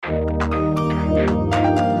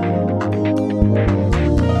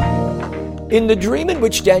In the dream in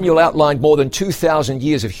which Daniel outlined more than 2,000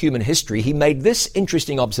 years of human history, he made this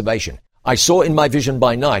interesting observation. I saw in my vision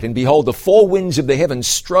by night, and behold, the four winds of the heavens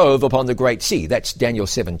strove upon the great sea. That's Daniel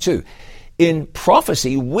 7:2. In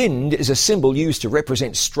prophecy, wind is a symbol used to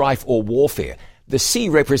represent strife or warfare. The sea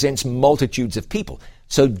represents multitudes of people.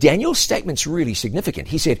 So Daniel's statement's really significant.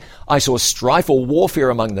 He said, I saw strife or warfare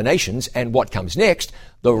among the nations, and what comes next,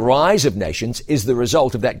 the rise of nations, is the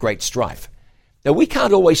result of that great strife. Now, we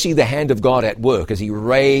can't always see the hand of God at work as he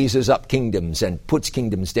raises up kingdoms and puts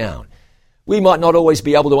kingdoms down. We might not always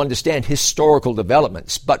be able to understand historical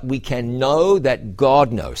developments, but we can know that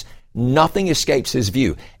God knows. Nothing escapes his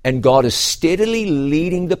view, and God is steadily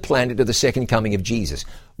leading the planet to the second coming of Jesus.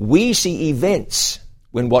 We see events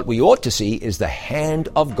when what we ought to see is the hand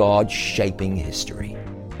of God shaping history.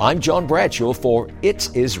 I'm John Bradshaw for It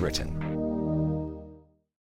Is Written.